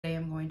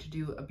to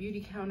do a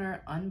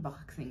Beautycounter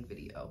unboxing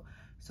video.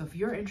 So if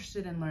you're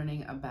interested in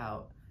learning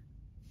about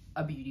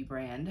a beauty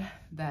brand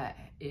that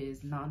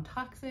is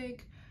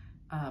non-toxic,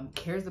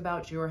 cares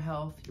about your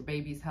health, your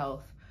baby's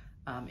health,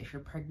 if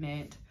you're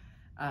pregnant,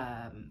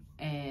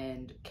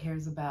 and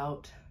cares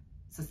about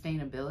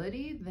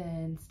sustainability,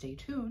 then stay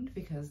tuned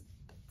because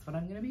that's what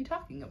I'm going to be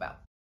talking about.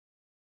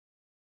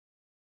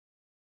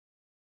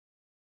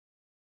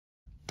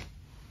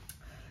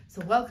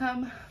 So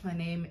welcome, my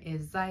name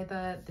is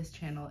Zaida. This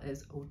channel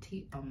is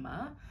OT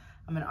Amma.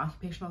 I'm an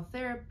occupational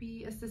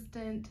therapy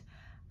assistant.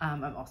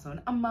 I'm also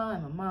an Amma,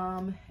 I'm a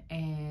mom,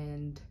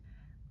 and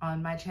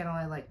on my channel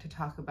I like to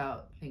talk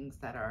about things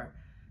that are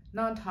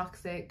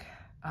non-toxic,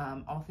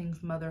 all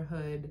things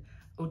motherhood,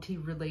 OT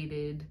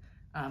related,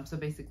 so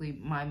basically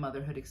my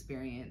motherhood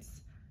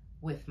experience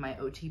with my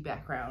OT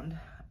background.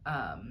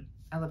 I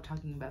love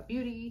talking about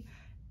beauty,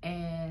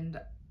 and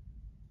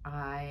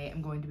I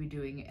am going to be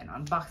doing an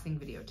unboxing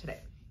video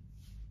today.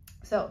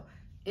 So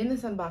in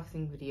this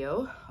unboxing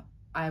video,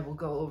 I will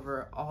go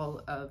over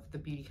all of the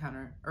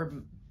Beautycounter,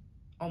 or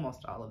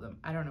almost all of them.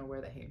 I don't know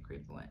where the hand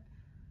creams went.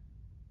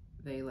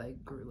 They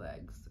like grew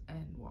legs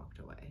and walked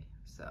away.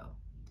 So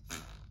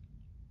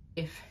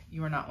if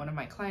you are not one of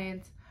my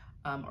clients,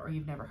 or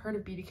you've never heard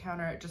of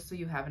Beautycounter, just so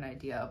you have an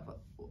idea of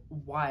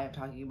why I'm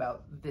talking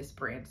about this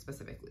brand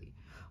specifically.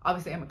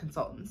 Obviously I'm a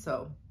consultant,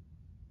 so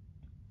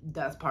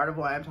that's part of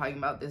why I'm talking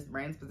about this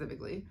brand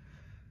specifically.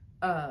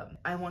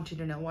 I want you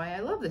to know why I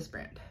love this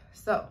brand.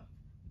 So,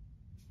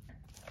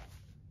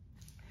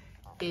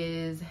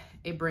 is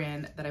a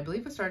brand that I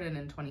believe was started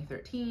in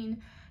 2013.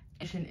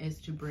 Mission is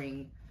to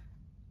bring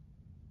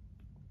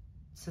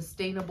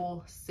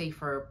sustainable,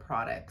 safer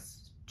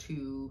products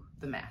to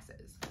the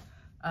masses.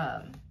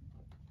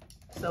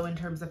 So in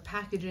terms of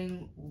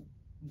packaging,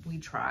 we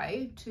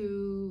try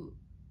to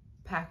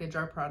package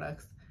our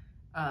products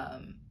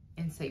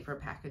in safer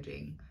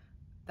packaging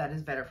that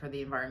is better for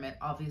the environment.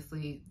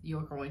 Obviously,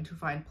 you're going to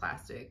find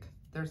plastic.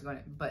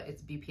 But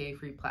it's BPA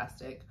free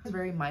plastic. I'm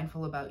very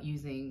mindful about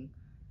using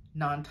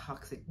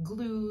non-toxic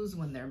glues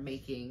when they're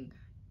making,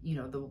 you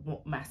know, the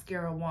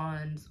mascara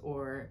wands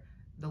or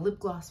the lip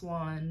gloss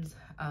wands.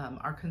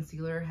 Our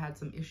concealer had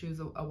some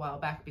issues a while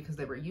back because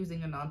they were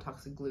using a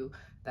non-toxic glue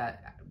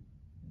that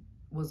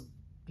was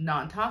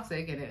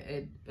non-toxic, and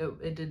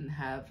it didn't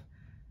have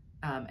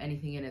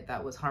anything in it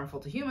that was harmful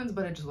to humans,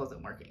 but it just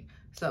wasn't working.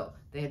 So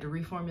they had to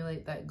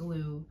reformulate that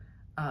glue,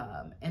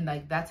 and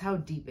like that's how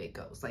deep it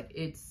goes. Like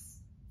it's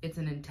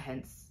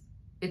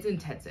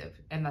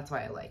intensive, and that's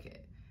why I like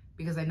it,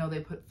 because I know they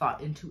put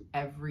thought into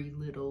every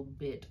little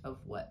bit of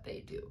what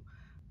they do.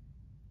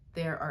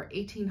 There are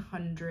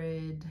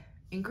 1,800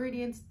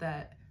 ingredients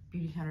that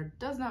Beautycounter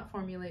does not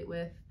formulate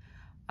with.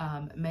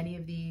 Many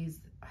of these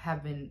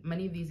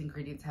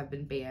ingredients have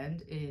been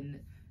banned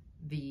in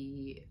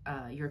the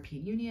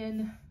European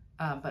Union,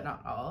 but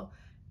not all,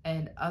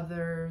 and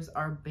others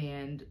are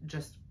banned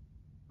just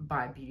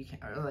by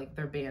Beautycounter, like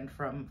they're banned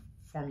from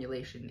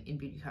formulation in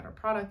Beautycounter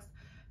products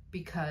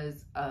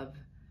because of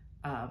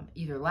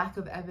either lack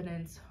of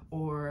evidence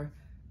or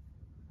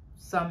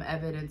some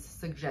evidence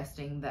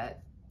suggesting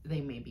that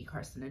they may be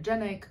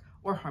carcinogenic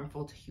or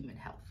harmful to human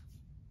health.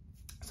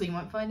 So you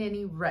won't find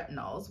any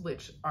retinols,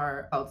 which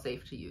are called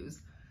safe to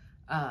use,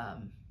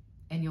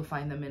 and you'll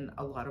find them in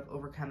a lot of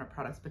over-counter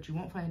products, but you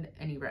won't find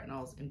any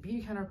retinols in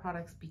Beautycounter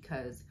products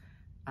because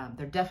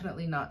they're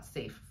definitely not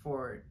safe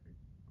for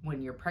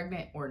when you're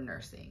pregnant or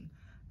nursing.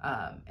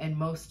 And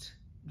most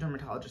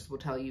dermatologists will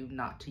tell you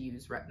not to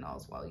use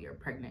retinols while you're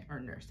pregnant or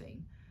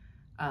nursing.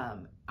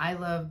 I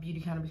love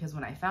Beautycounter because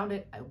when I found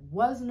it, I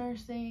was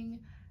nursing,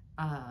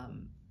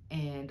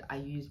 and I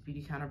used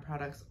Beautycounter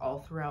products all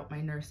throughout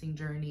my nursing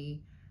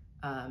journey,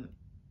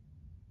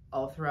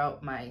 all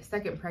throughout my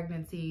second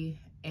pregnancy,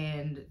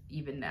 and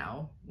even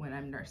now when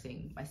I'm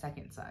nursing my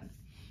second son.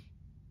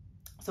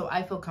 So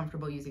I feel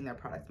comfortable using their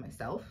products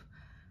myself.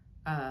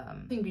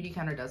 The thing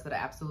Beautycounter does that I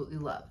absolutely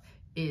love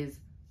is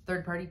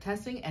third-party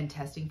testing and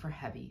testing for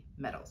heavy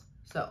metals.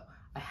 So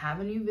I have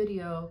a new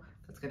video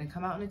that's going to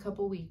come out in a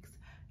couple weeks,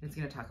 and it's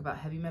going to talk about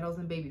heavy metals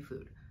in baby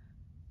food.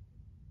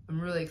 I'm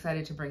really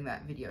excited to bring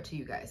that video to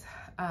you guys,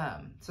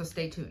 so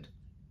stay tuned.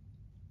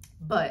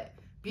 But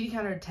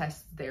Beautycounter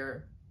tests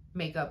their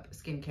makeup,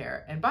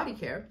 skincare, and body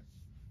care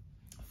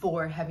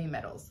for heavy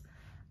metals.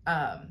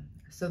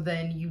 So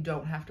then you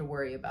don't have to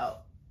worry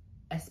about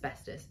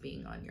asbestos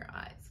being on your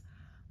eyes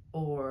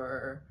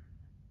or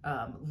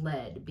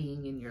lead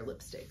being in your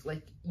lipstick.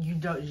 Like you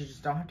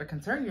just don't have to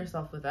concern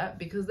yourself with that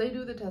because they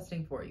do the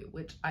testing for you,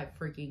 which I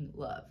freaking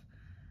love.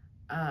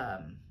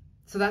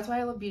 So that's why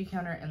I love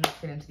Beautycounter, and let's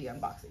get into the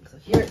unboxing. So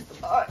here's the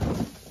box.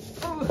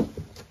 Ooh,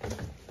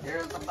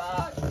 here's the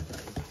box.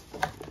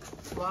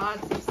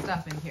 Lots of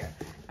stuff in here.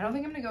 I don't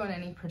think I'm gonna go in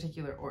any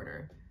particular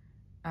order.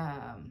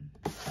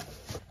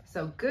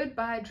 So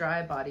Goodbye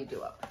Dry Body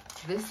Dupe.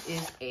 This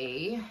is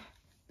a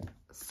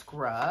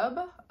scrub,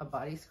 a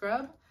body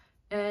scrub,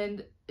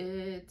 and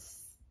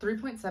it's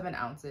 3.7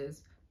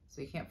 ounces,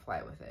 so you can't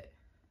fly with it.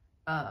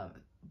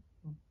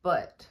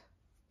 But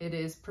it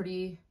is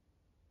pretty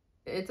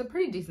it's a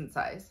pretty decent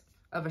size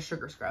of a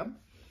sugar scrub.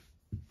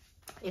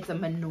 It's a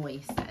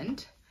Manoi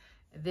scent.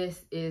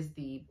 This is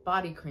the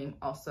body cream,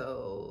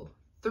 also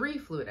 3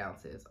 fluid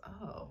ounces.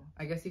 Oh,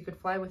 I guess you could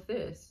fly with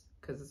this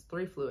because it's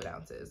 3 fluid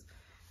ounces.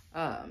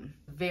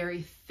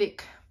 Very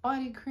thick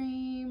body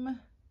cream.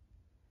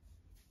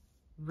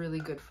 Really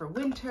good for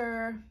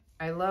winter.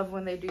 I love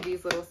when they do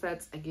these little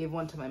sets. I gave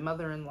one to my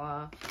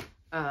mother-in-law,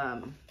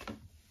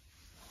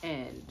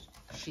 and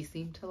she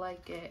seemed to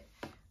like it.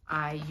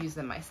 I use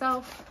them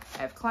myself.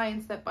 I have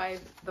clients that buy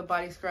the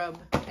body scrub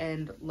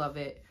and love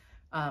it.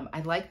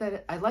 I like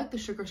the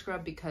sugar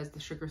scrub because the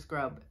sugar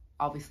scrub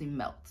obviously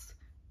melts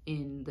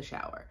in the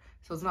shower.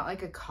 So it's not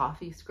like a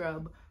coffee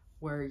scrub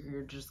where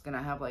you're just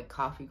gonna have like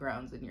coffee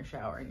grounds in your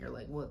shower and you're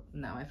like, well,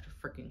 now I have to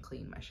freaking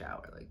clean my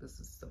shower. Like, this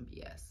is some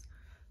BS.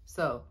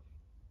 So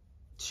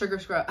sugar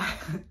scrub,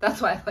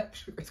 that's why I like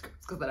sugar scrubs,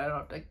 because then I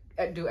don't have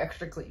to do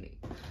extra cleaning.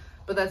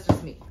 But that's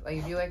just me. Like,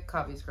 if you like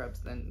coffee scrubs,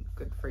 then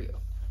good for you.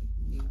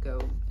 You go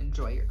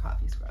enjoy your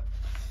coffee scrub.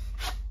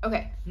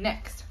 Okay,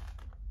 next.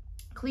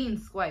 Clean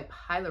Swipe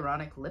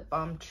Hyaluronic Lip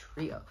Balm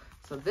Trio.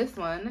 So this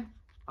one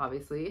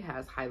obviously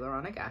has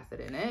hyaluronic acid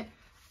in it.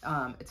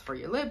 It's for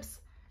your lips.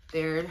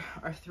 There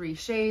are 3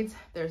 shades.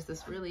 There's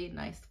this really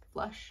nice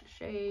flush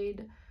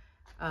shade.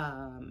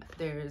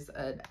 There's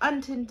an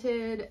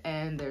untinted,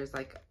 and there's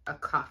like a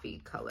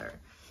coffee color.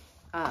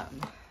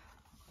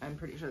 I'm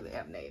pretty sure they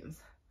have names.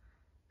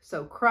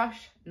 So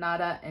Crush,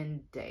 Nada,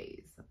 and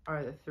Days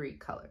are the 3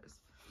 colors.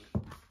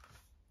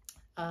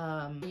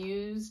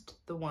 Used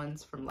the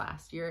ones from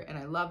last year and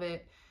I love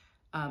it.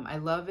 I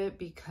love it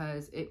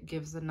because it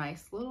gives a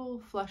nice little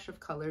flush of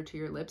color to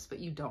your lips, but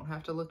you don't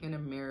have to look in a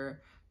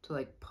mirror to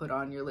like put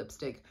on your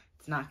lipstick.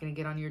 It's not gonna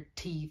get on your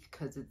teeth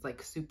because it's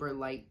like super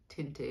light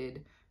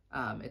tinted.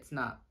 It's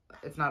not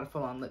a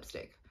full-on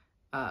lipstick.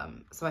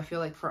 So I feel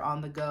like for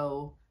on the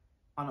go,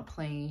 on a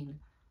plane,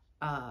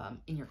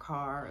 in your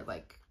car,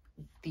 like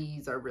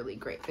these are really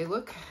great. They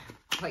look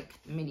like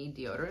mini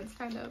deodorants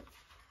kind of.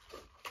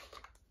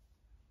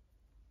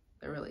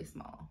 They're really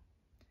small,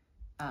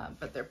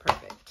 but they're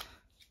perfect.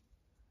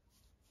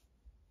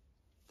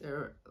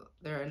 They're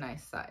a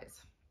nice size.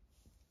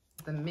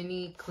 The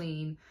Mini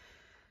Clean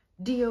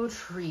Deo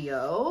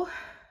Trio.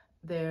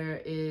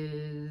 There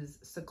is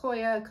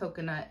Sequoia,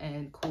 Coconut,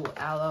 and Cool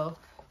Aloe.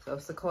 So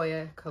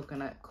Sequoia,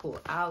 Coconut,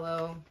 Cool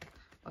Aloe.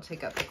 I'll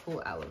take out the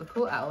Cool Aloe. The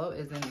Cool Aloe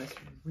is in this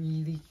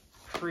really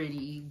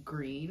pretty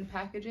green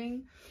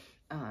packaging.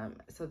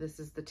 So this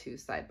is the 2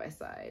 side by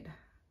side.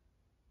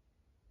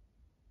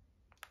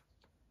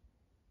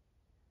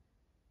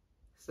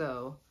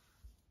 So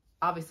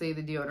obviously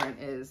the deodorant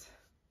is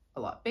a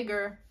lot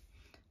bigger.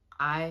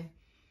 I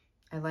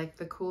like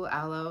the Cool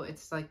Aloe.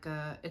 It's like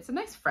it's a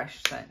nice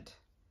fresh scent.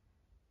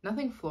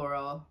 Nothing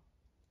floral.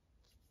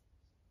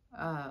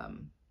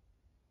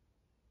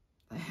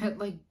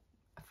 Like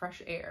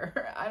fresh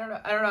air. I don't know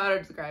how to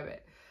describe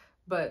it.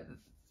 But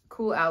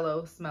Cool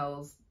Aloe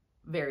smells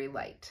very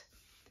light.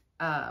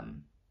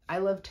 I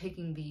love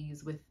taking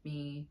these with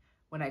me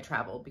when I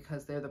travel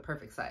because they're the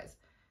perfect size.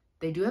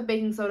 They do have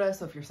baking soda,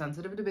 so if you're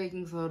sensitive to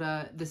baking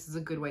soda, this is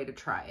a good way to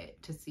try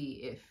it to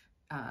see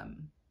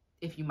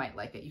if you might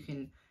like it. You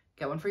can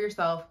get one for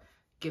yourself,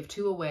 give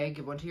 2 away,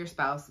 give one to your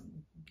spouse,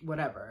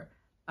 whatever.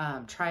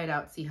 Try it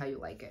out, see how you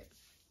like it.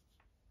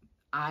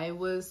 I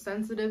was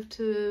sensitive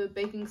to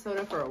baking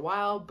soda for a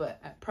while, but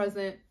at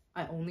present,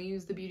 I only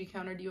use the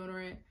Beautycounter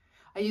deodorant.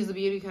 I use the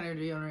Beautycounter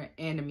deodorant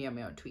and a Meow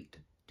Meow Tweaked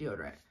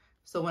deodorant.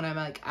 So when I'm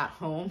like at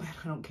home, and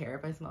I don't care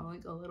if I smell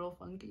like a little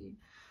funky,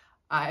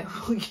 I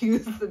will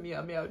use the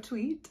Meow Meow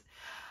Tweet,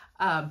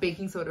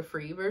 baking soda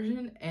free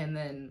version. And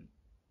then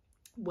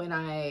when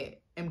I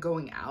am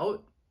going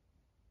out,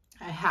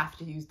 I have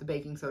to use the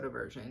baking soda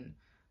version.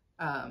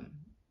 And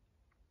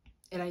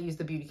I use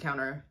the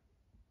Beautycounter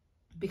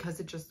because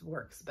it just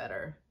works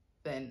better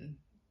than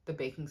the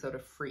baking soda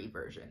free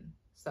version.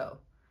 So,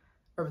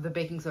 or the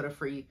baking soda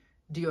free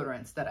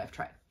deodorants that I've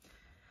tried.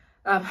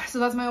 So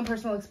that's my own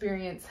personal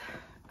experience.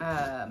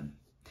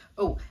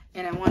 Oh,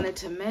 and I wanted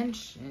to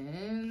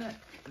mention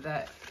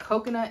that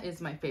Coconut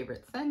is my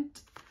favorite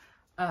scent.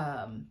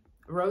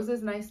 Rose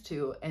is nice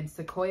too, and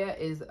Sequoia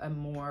is a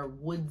more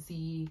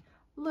woodsy,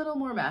 little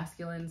more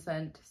masculine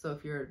scent. So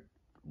if you're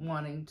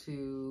wanting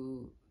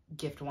to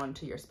gift one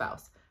to your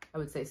spouse, I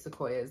would say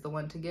Sequoia is the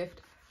one to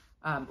gift.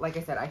 Like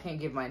I said, I can't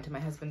give mine to my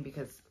husband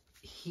because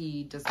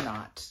he does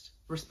not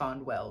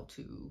respond well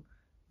to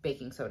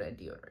baking soda and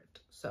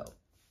deodorant. So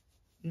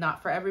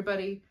not for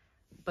everybody,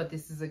 but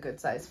this is a good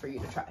size for you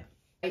to try.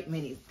 Bright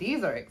Minis,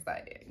 these are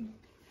exciting.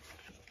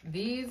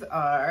 These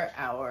are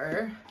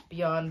our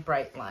Beyond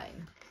Bright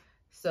line.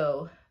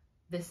 So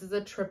this is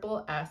a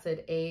triple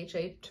acid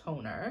AHA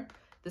toner.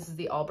 This is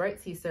the All Bright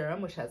C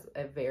Serum, which has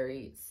a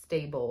very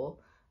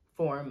stable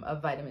form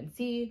of vitamin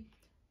C,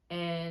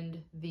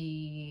 and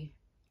the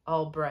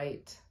All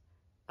Bright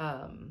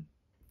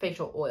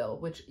facial oil,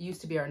 which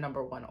used to be our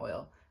 #1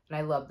 oil. And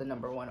I love the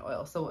 #1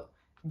 oil. So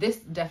this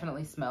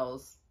definitely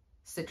smells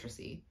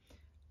citrusy.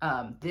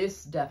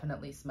 This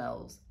definitely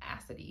smells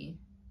acidy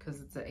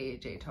because it's an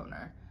AHA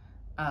toner.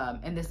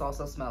 And this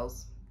also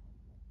smells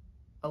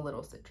a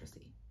little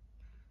citrusy.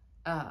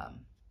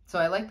 So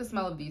I like the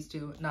smell of these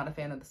two. Not a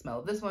fan of the smell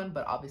of this one,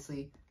 but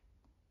obviously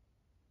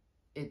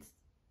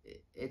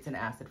it's an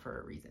acid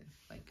for a reason.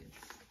 Like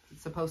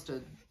it's supposed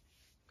to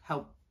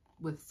help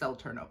with cell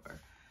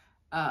turnover.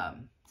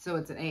 So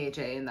it's an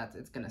AHA, and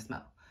it's gonna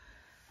smell.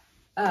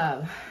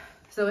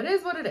 So it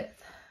is what it is.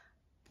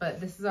 But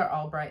this is our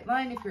all bright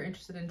line. If you're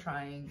interested in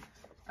trying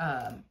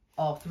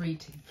all three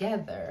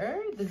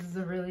together, this is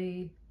a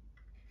really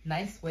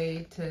nice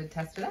way to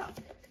test it out.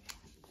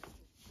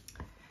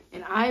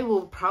 And I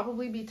will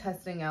probably be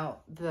testing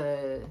out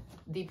the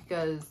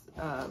Deepika's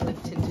lip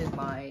tinted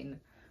line.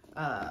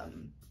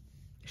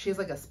 She has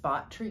like a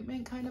spot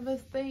treatment kind of a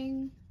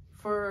thing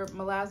for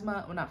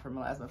melasma. Well, not for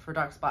melasma, for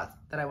dark spots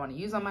that I want to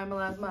use on my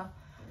melasma.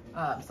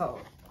 So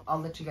I'll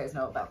let you guys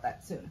know about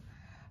that soon.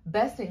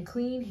 Best and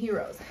Clean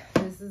Heroes.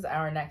 This is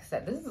our next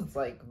set. This is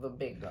like the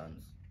big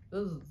guns.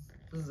 This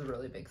is a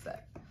really big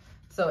set.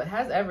 So it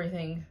has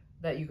everything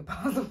that you could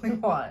possibly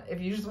want.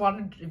 If you just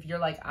wanted, if you're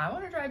like, I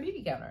want to try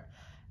Beautycounter,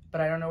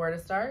 but I don't know where to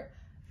start,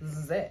 this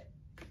is it.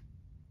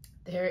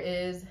 There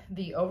is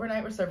the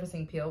Overnight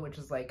Resurfacing Peel, which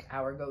is like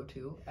our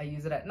go-to. I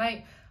use it at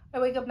night. I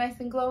wake up nice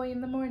and glowy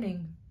in the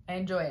morning. I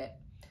enjoy it.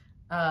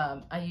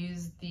 I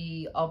use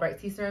the All Bright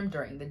Sea Serum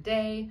during the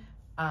day.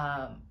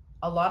 A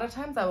lot of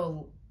times I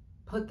will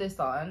put this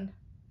on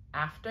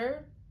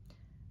after.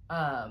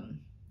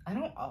 I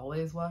don't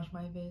always wash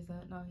my face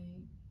at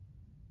night.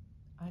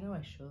 I know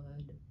I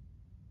should.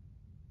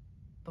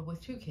 But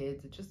with 2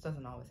 kids, it just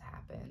doesn't always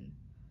happen.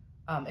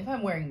 If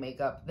I'm wearing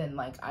makeup, then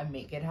like I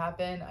make it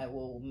happen. I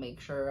will make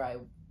sure I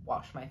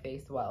wash my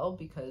face well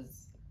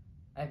because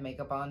I have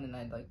makeup on and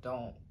I like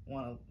don't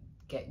want to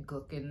get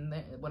gook in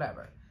there,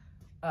 whatever.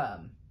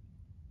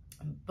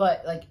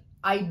 But like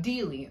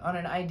ideally, on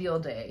an ideal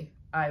day,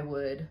 I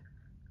would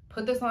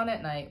put this on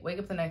at night, wake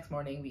up the next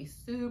morning, be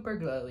super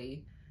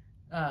glowy,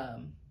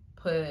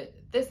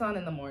 put this on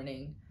in the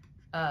morning.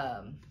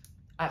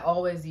 I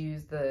always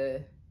use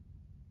the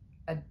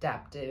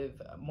adaptive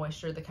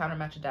moisture, the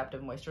Countermatch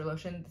adaptive moisture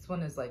lotion. This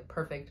one is like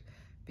perfect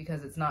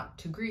because it's not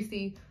too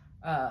greasy.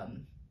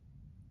 And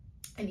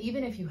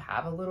even if you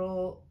have a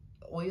little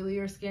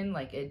oilier skin,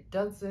 like it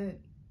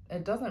doesn't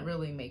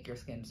really make your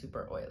skin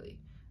super oily.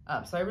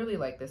 So I really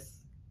like this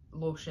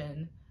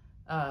lotion.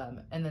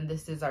 And then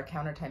this is our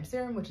Counter Time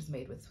Serum, which is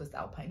made with Swiss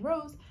Alpine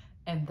Rose.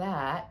 And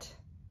that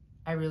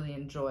I really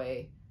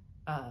enjoy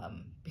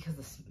because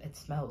it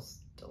smells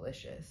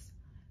delicious.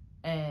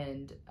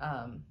 And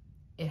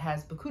it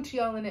has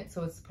bakuchiol in it,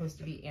 so it's supposed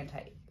to be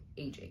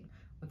anti-aging.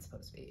 What's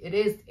supposed to be? It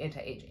is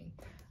anti-aging.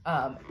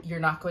 You're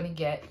not going to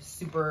get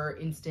super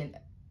instant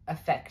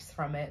effects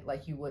from it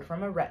like you would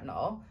from a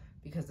retinol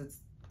because it's,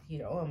 you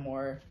know, a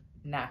more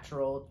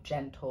natural,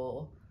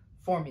 gentle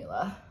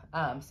formula.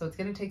 So it's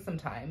going to take some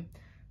time,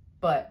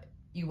 but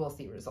you will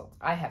see results.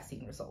 I have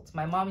seen results.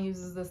 My mom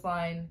uses this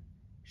line.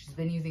 She's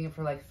been using it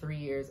for like 3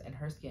 years and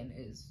her skin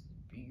is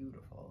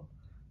beautiful.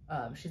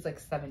 She's like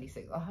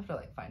 76. I'll have to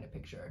like find a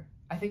picture.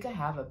 I think I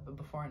have a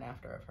before and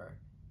after of her.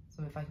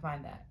 So if I can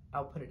find that,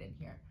 I'll put it in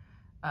here.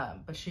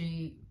 But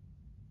she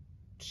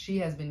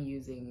has been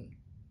using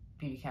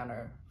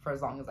Beautycounter for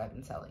as long as I've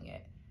been selling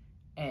it.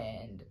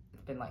 And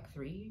it's been like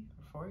 3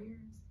 or 4 years.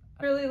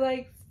 I really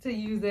likes to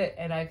use it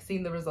and I've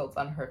seen the results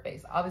on her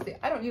face. Obviously,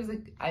 I don't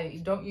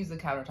use the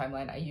Counter Time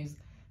line. I use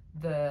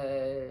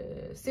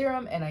the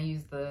serum and I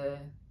use the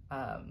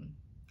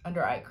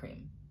under eye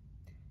cream.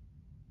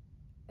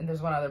 And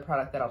there's one other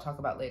product that I'll talk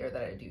about later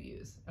that I do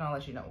use. And I'll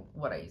let you know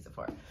what I use it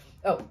for.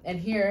 Oh, and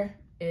here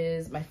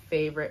is my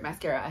favorite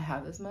mascara. I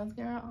have this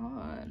mascara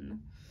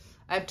on.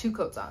 I have 2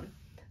 coats on.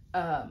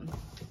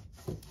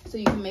 So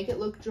you can make it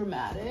look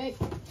dramatic.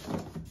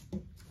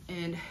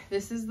 And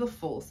this is the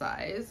full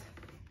size.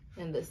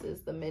 And this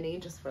is the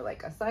mini, just for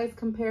like a size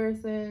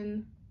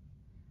comparison.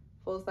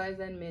 Full size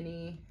and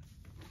mini.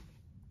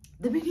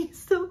 The mini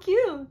is so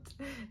cute.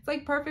 It's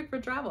like perfect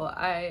for travel.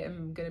 I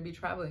am gonna be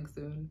traveling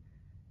soon.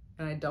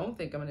 And I don't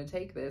think I'm gonna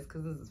take this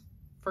because this is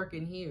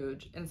freaking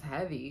huge and it's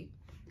heavy.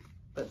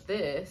 But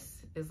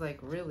this is like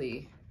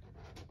really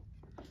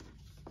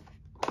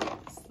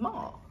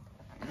small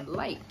and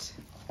light.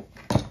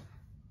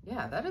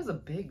 Yeah, that is a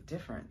big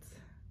difference.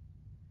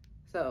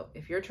 So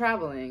if you're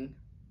traveling,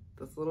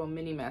 this little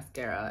mini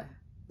mascara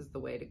is the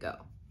way to go.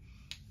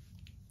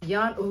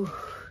 Beyond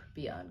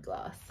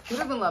gloss. Who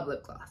doesn't love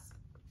lip gloss?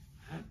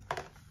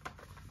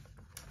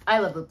 I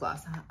love lip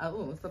gloss.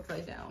 Oh, it's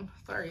upside down.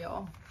 Sorry,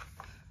 y'all.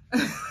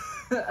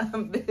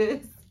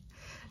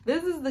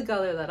 This is the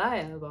color that I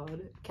have on,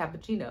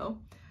 Cappuccino.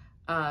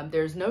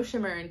 There's no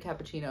shimmer in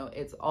Cappuccino.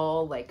 It's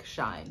all like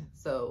shine.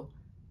 So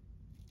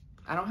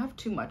I don't have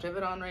too much of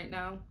it on right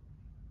now.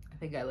 I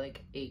think I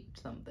like ate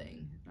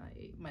something. I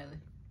ate my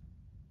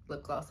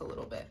lip gloss a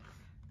little bit.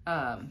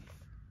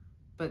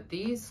 But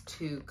these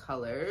 2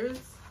 colors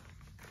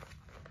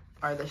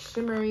are the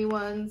shimmery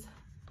ones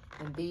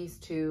and these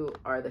 2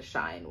 are the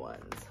shine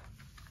ones.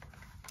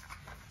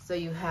 So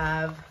you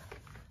have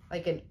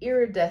like an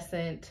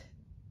iridescent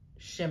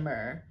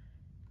shimmer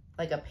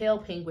like a pale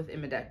pink with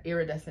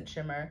iridescent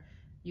shimmer.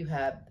 You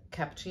have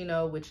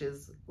cappuccino, which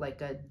is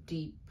like a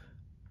deep,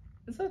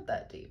 it's not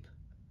that deep,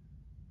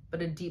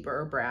 but a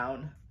deeper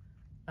brown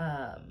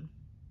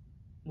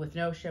with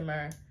no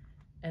shimmer.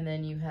 And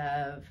then you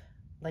have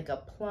like a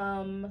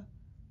plum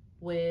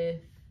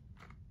with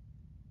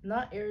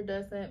not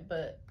iridescent,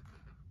 but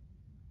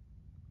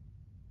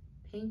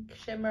pink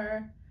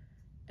shimmer.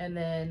 And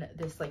then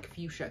this like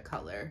fuchsia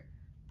color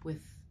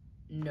with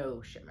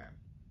no shimmer.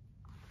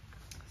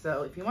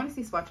 So if you want to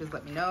see swatches,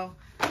 let me know.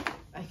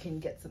 I can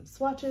get some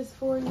swatches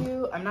for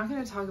you. I'm not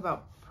going to talk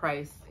about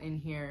price in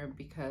here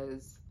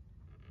because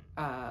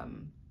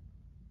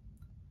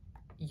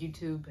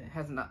YouTube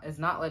is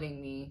not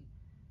letting me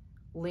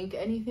link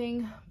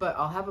anything, but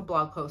I'll have a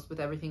blog post with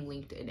everything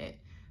linked in it.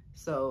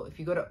 So if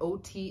you go to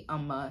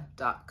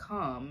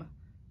otamma.com,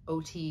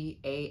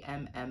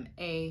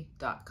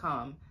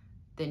 otamma.com,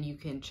 then you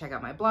can check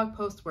out my blog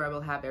post where I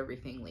will have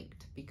everything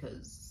linked,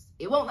 because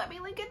it won't let me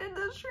link it in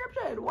the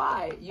description.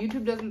 Why?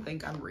 YouTube doesn't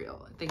think I'm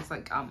real. It thinks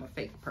like I'm a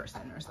fake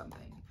person or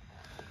something,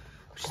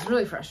 which is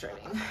really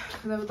frustrating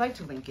because I would like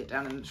to link it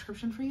down in the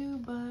description for you,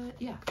 but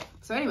yeah.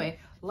 So anyway,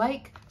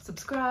 like,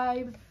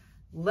 subscribe,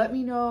 let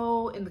me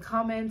know in the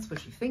comments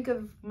what you think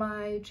of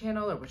my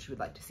channel or what you would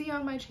like to see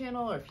on my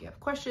channel, or if you have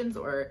questions,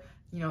 or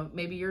you know,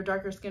 maybe you're a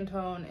darker skin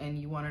tone and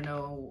you want to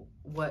know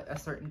what a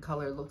certain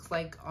color looks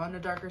like on a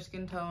darker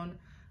skin tone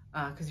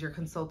because your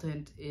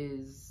consultant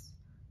is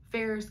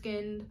fair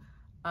skinned.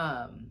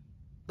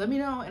 Let me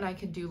know and I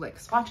can do like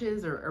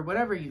swatches or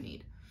whatever you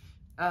need.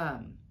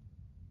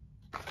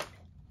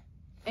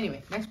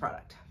 Anyway, next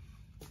product.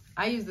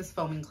 I use this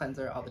foaming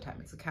cleanser all the time.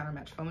 It's a counter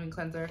match foaming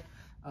cleanser.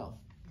 Oh,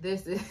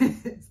 this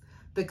is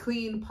the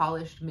Clean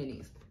Polished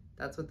Minis.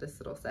 That's what this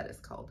little set is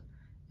called.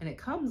 And it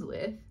comes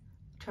with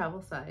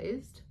travel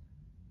sized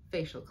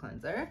facial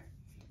cleanser,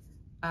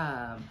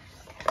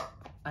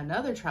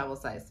 another travel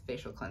sized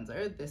facial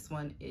cleanser. This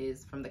one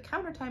is from the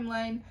Counter Time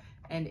line,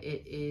 and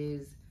it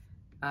is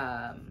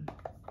Lipid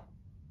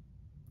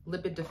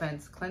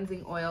Defense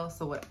cleansing oil.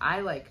 So what I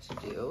like to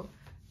do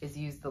is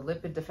use the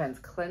Lipid Defense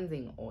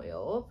cleansing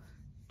oil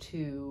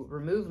to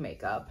remove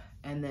makeup,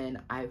 and then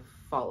I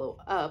follow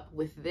up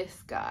with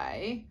this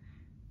guy,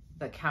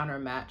 the Counter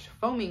Match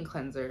foaming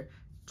cleanser,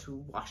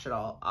 to wash it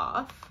all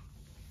off.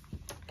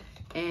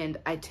 And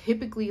I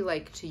typically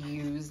like to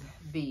use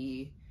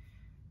the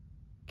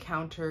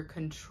Counter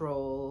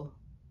Control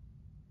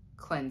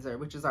cleanser,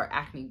 which is our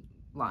acne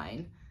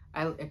line.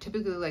 I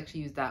typically like to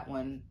use that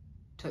one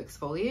to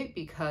exfoliate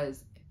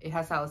because it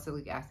has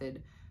salicylic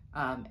acid,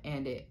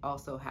 and it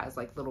also has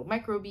like little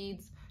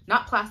microbeads,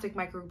 not plastic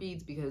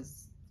microbeads,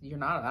 because I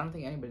don't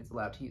think anybody's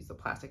allowed to use the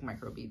plastic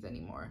microbeads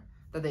anymore.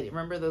 That they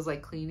remember those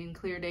like Clean and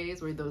Clear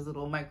days where those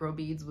little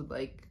microbeads would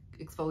like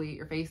exfoliate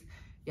your face.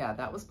 Yeah,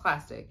 that was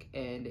plastic,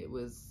 and it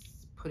was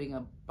putting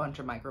a bunch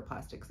of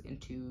microplastics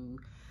into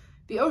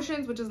the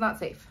oceans, which is not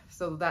safe.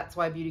 So that's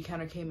why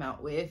Beautycounter came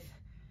out with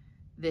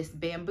this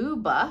bamboo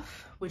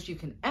buff, which you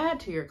can add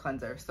to your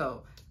cleanser.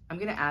 So I'm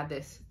gonna add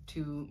this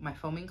to my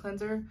foaming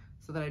cleanser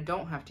so that I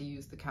don't have to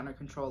use the Counter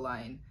Control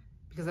line,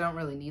 because I don't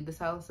really need the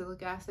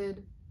salicylic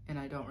acid, and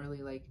I don't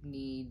really like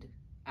need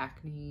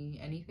acne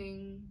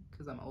anything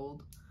because I'm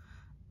old.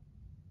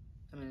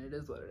 I mean, it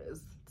is what it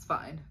is. It's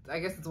fine. I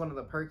guess it's one of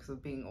the perks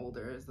of being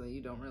older is that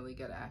you don't really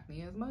get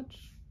acne as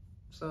much.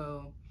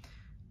 So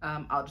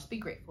I'll just be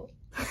grateful.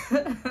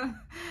 So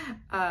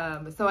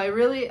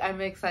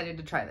I'm excited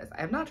to try this.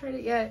 I have not tried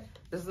it yet.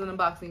 This is an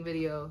unboxing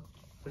video,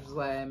 which is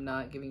why I'm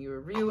not giving you a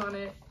review on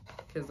it,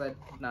 because I've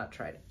not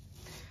tried it.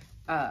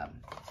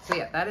 So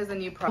yeah, that is a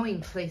new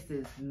Going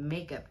Places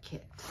makeup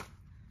kit.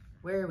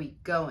 Where are we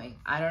going?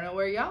 I don't know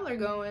where y'all are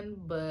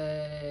going,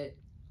 but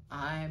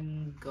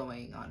I'm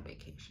going on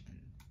vacation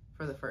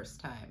for the first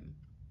time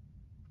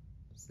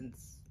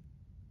since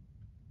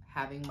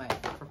having my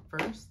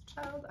first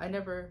child. I've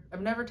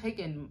never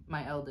taken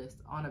my eldest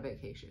on a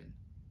vacation.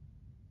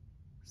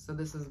 So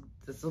this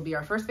will be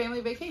our first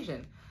family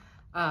vacation.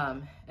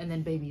 And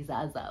then baby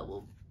Zaza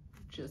will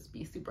just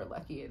be super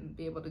lucky and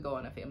be able to go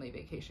on a family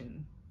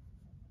vacation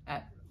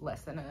at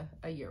less than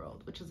a year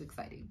old, which is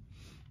exciting.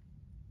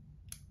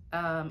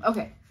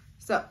 Okay,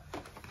 so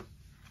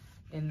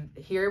in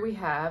here we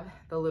have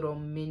the little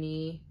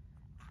mini,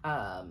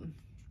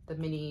 the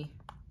mini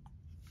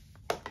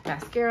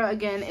mascara.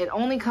 Again, it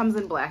only comes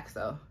in black,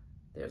 so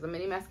there's a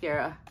mini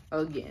mascara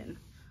again,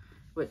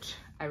 which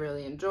I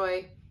really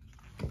enjoy.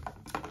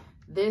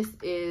 This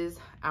is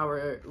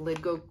our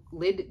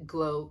Lid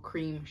Glow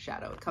Cream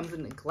Shadow. It comes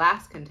in a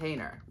glass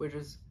container, which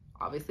is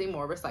obviously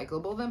more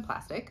recyclable than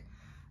plastic.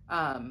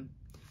 I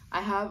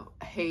have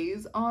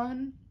Haze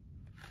on.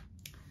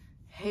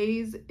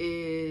 Haze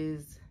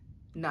is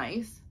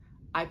nice.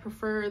 I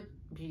prefer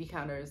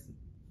Beautycounter's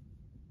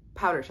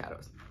powder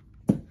shadows.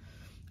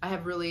 I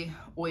have really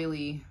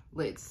oily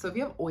lids. So if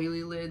you have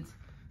oily lids,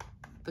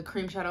 the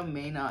cream shadow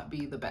may not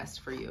be the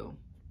best for you.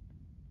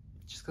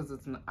 Just because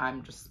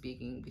I'm just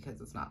speaking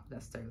because it's not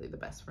necessarily the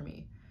best for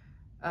me.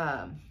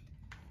 And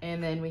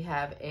then we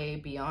have a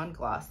Beyond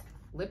Gloss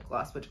lip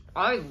gloss, which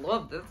I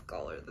love this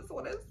color. This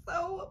one is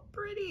so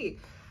pretty.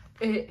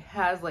 It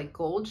has like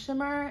gold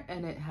shimmer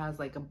and it has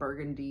like a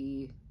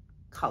burgundy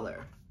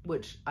color,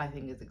 which I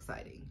think is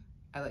exciting.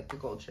 I like the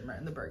gold shimmer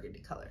and the burgundy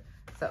color.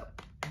 So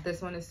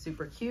this one is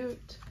super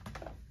cute,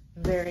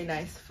 very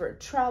nice for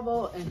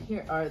travel. And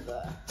here are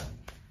the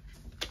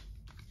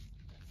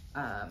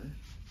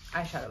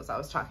eyeshadows I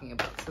was talking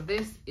about. So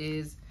this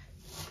is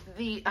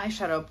the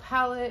eyeshadow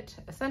palette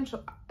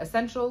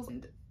essentials,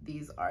 and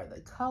these are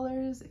the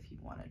colors if you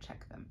want to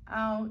check them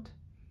out.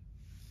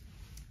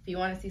 If you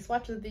want to see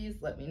swatches of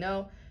these, let me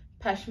know.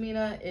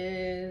 Pashmina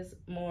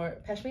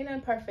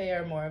and Parfait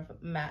are more of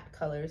matte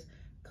colors.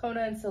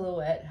 Kona and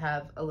Silhouette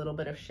have a little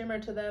bit of shimmer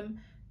to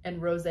them,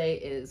 and Rosé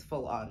is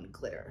full on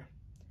glitter.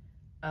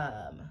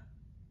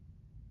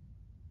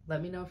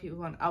 Let me know if you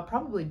want. I'll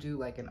probably do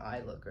like an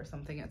eye look or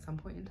something at some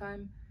point in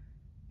time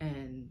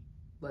and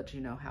let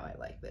you know how I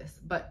like this.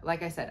 But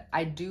like I said,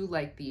 I do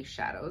like these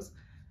shadows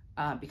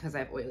because I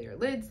have oilier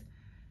lids.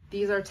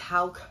 These are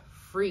talc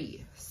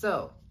free.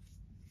 So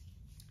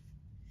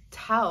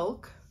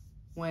talc,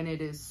 when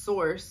it is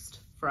sourced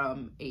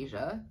from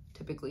Asia,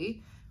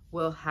 typically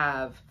will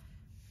have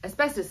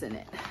asbestos in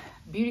it.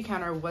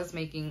 Beautycounter was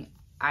making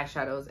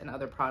eyeshadows and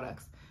other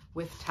products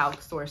with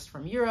talc sourced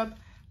from Europe,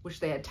 which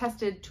they had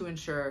tested to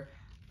ensure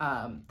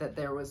that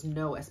there was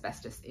no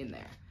asbestos in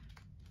there.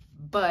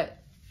 But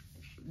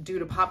due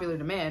to popular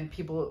demand,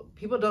 people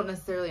don't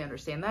necessarily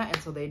understand that,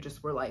 and so they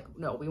just were like,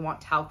 no, we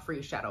want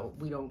talc-free shadow.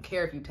 We don't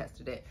care if you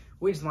tested it.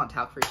 We just want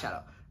talc-free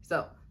shadow.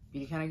 So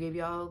Beautycounter gave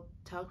y'all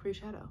talc-free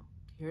shadow.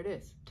 Here it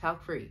is,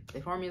 talc-free.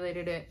 They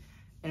formulated it,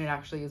 and it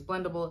actually is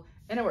blendable,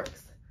 and it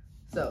works.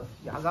 So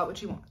y'all got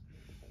what you want.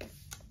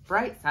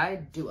 Bright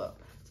Side Duo.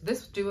 So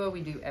this duo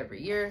we do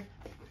every year.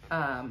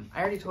 I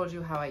already told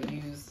you how I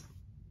use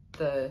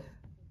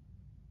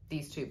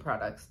these two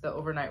products, the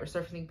overnight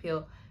resurfacing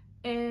peel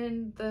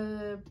and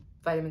the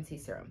vitamin C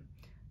serum.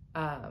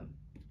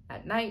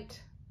 At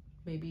night,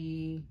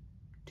 maybe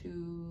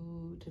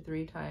 2 to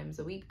 3 times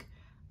a week,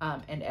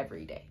 and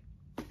every day.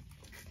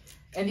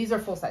 And these are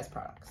full-size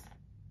products.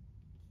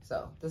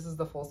 So this is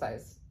the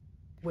full-size,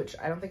 which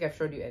I don't think I've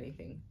showed you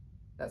anything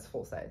that's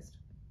full-sized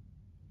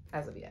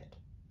as of yet.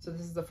 So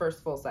this is the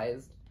first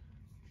full-sized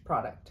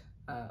product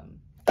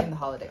in the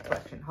holiday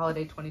collection,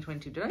 Holiday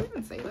 2022. Did I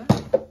even say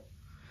that?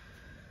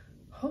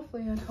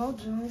 Hopefully I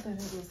told y'all that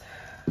it was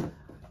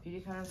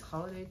Beautycounter's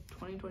Holiday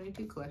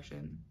 2022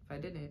 collection. If I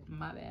didn't,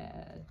 my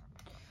bad.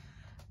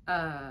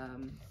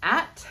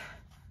 At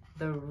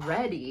the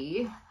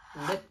Ready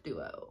Lip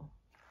Duo.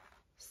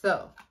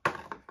 So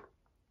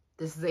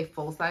this is a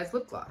full-size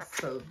lip gloss.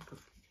 So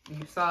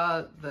you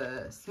saw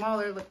the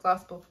smaller lip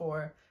gloss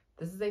before.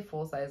 This is a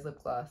full-size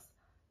lip gloss.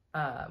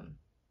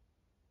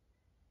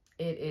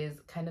 It is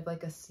kind of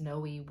like a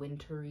snowy,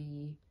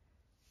 wintry,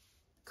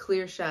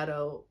 clear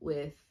shadow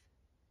with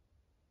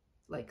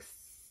like,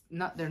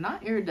 they're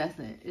not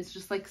iridescent. It's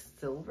just like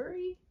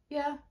silvery.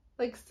 Yeah,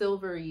 like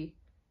silvery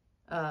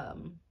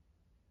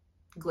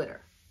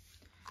glitter.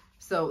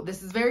 So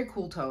this is very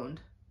cool toned,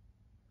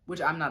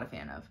 which I'm not a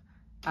fan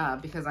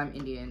of because I'm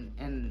Indian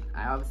and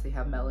I obviously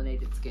have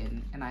melanated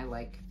skin and I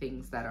like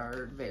things that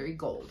are very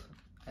gold.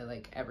 I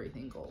like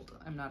everything gold.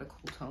 I'm not a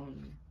cool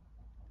tone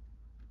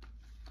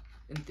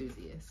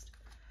enthusiast.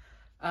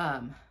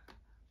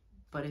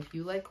 But if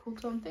you like cool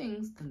tone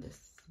things, then this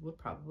would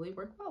probably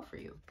work well for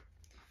you.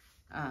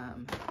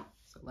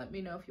 So let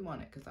me know if you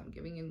want it because I'm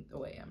giving it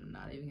away. I'm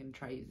not even going to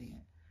try using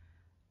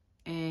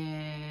it.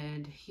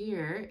 And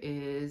here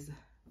is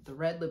the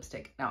red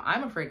lipstick. Now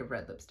I'm afraid of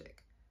red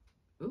lipstick.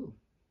 Ooh,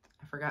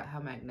 I forgot how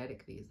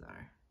magnetic these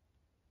are.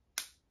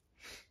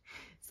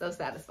 So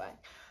satisfying.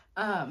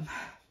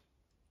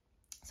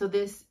 So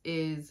this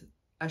is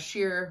a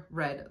sheer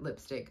red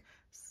lipstick.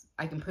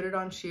 I can put it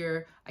on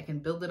sheer. I can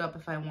build it up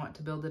if I want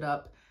to build it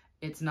up.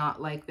 It's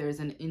not like there's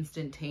an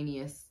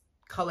instantaneous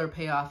color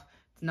payoff.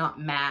 It's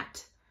not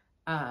matte.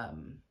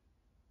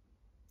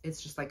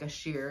 It's just like a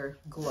sheer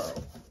glow,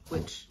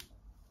 which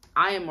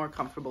I am more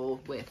comfortable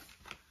with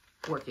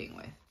working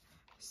with.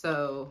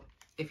 So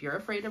if you're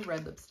afraid of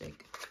red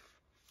lipstick,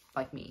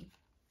 like me,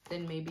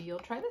 then maybe you'll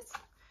try this.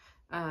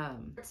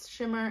 It's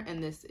shimmer,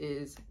 and this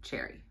is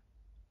cherry.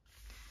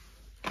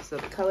 So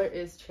the color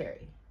is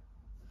cherry.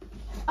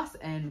 Gloss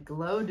and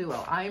Glow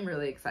Duo. I'm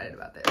really excited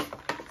about this.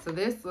 So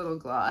this little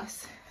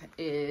gloss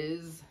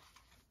is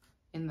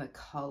in the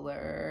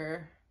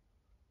color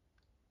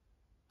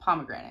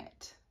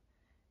Pomegranate.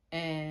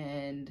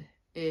 And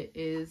it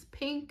is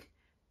pink,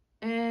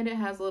 and it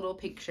has a little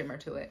pink shimmer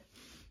to it.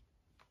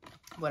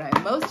 What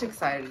I'm most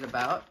excited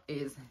about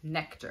is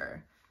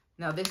Nectar.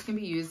 Now this can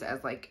be used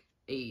as like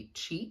a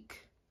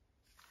cheek.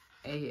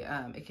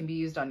 It can be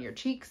used on your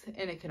cheeks,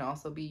 and it can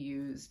also be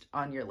used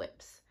on your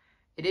lips.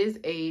 It is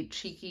a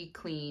cheeky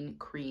clean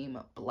cream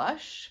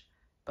blush,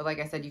 but like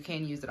I said, you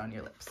can use it on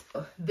your lips.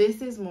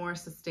 This is more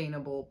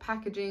sustainable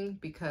packaging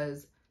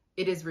because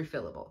it is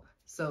refillable.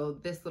 So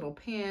this little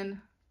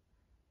pan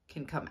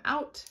can come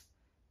out,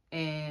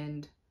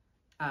 and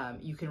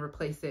You can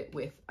replace it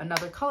with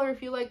another color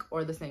if you like,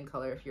 or the same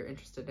color if you're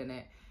interested in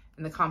it.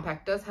 And the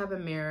compact does have a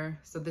mirror,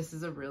 so this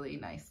is a really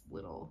nice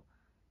little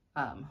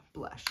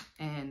blush.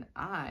 And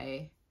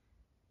I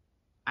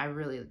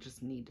really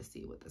just need to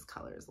see what this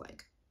color is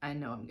like. I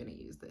know I'm gonna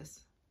use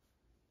this.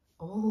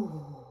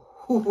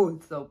 Oh,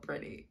 it's so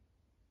pretty.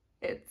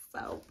 It's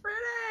so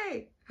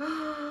pretty.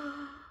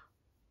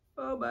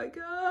 Oh my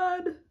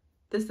God.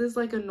 This is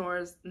like a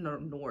Nars.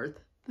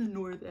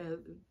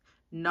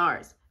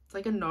 It's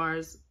like a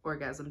Nars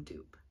Orgasm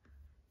dupe.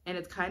 And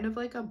it's kind of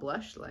like a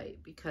blush light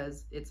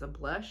because it's a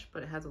blush,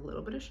 but it has a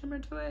little bit of shimmer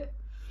to it.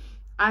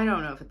 I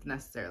don't know if it's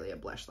necessarily a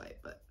blush light,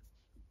 but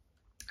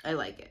I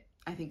like it.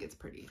 I think it's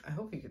pretty. I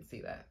hope you can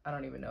see that. I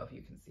don't even know if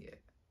you can see it.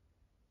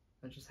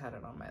 I just had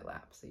it on my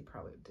lap, so you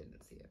probably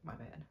didn't see it. My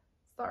bad.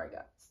 Sorry,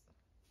 guys.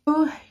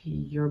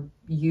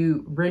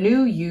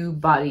 Renew You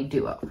Body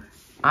Duo.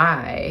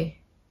 I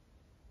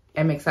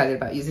am excited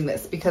about using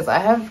this because I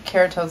have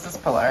keratosis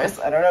pilaris.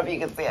 I don't know if you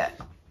can see it.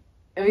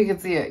 If you can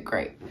see it,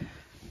 great.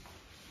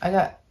 I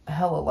got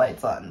hella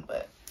lights on,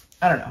 but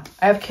I don't know.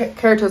 I have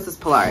keratosis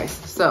pilaris,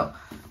 so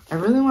I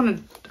really want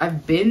to,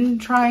 I've been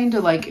trying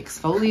to like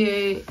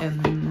exfoliate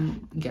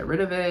and get rid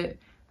of it,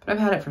 but I've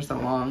had it for so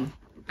long.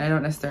 I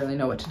don't necessarily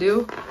know what to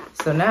do.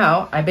 So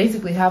now I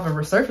basically have a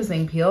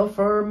resurfacing peel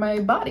for my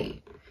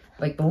body.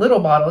 Like the little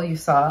bottle you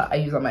saw, I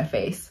use on my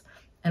face,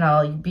 and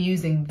I'll be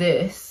using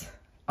this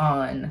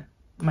on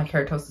my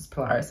keratosis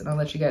pilaris, and I'll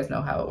let you guys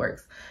know how it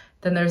works.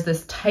 Then there's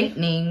this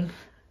tightening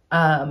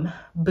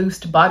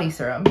boost body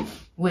serum,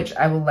 which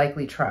I will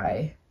likely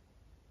try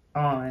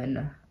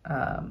on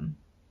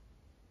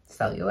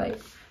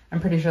cellulite. I'm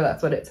pretty sure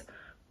that's what it's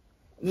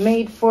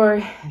made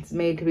for. It's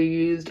made to be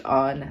used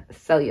on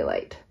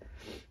cellulite.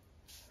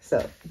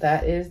 So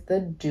that is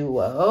the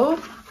duo.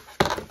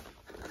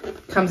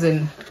 Comes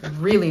in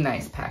really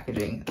nice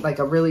packaging, like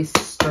a really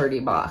sturdy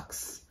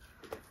box.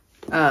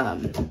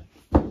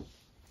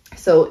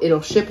 So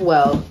it'll ship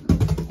well,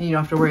 and you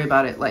don't have to worry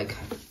about it like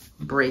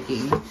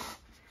breaking.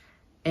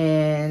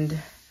 And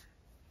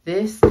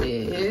this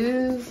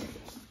is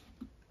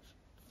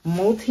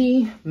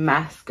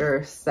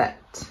multi-masker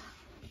set.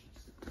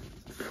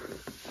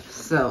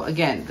 So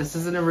again, this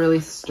is in a really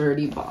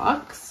sturdy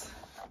box.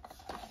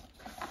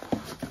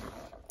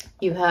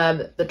 You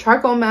have the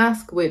charcoal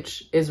mask,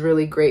 which is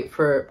really great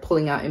for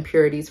pulling out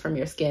impurities from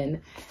your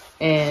skin,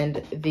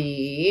 and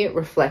the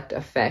Reflect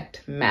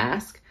Effect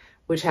mask,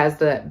 which has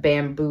the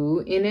bamboo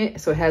in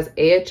it. So it has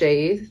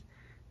AHA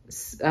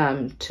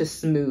to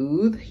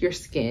smooth your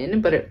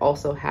skin, but it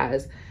also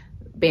has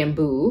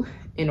bamboo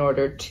in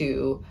order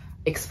to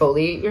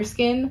exfoliate your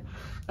skin.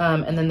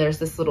 And then there's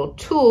this little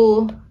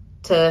tool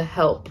to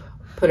help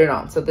put it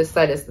on. So this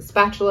side is the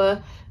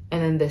spatula,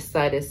 and then this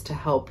side is to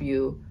help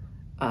you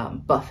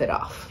buff it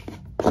off.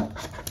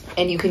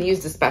 And you can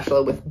use the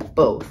spatula with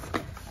both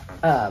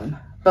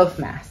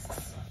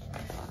masks.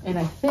 And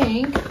I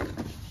think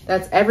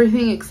that's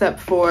everything except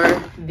for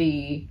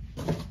the,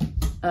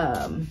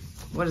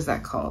 what is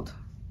that called?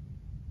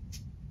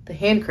 The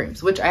hand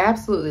creams, which I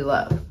absolutely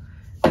love.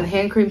 And the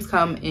hand creams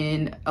come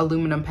in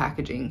aluminum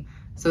packaging.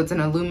 So it's an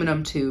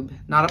aluminum tube,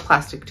 not a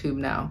plastic tube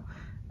now.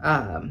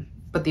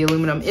 But the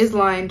aluminum is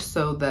lined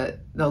so that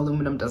the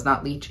aluminum does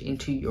not leach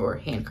into your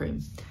hand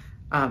cream.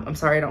 I'm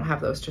sorry I don't have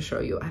those to show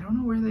you. I don't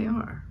know where they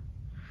are.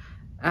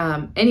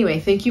 Anyway,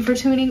 thank you for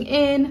tuning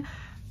in.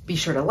 Be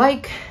sure to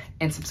like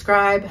and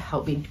subscribe.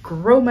 Help me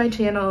grow my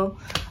channel.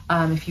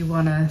 If you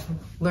want to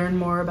learn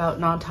more about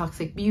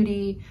non-toxic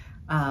beauty,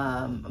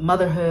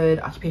 motherhood,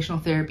 occupational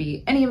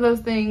therapy, any of those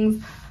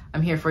things,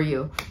 I'm here for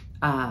you.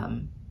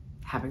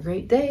 Have a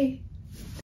great day.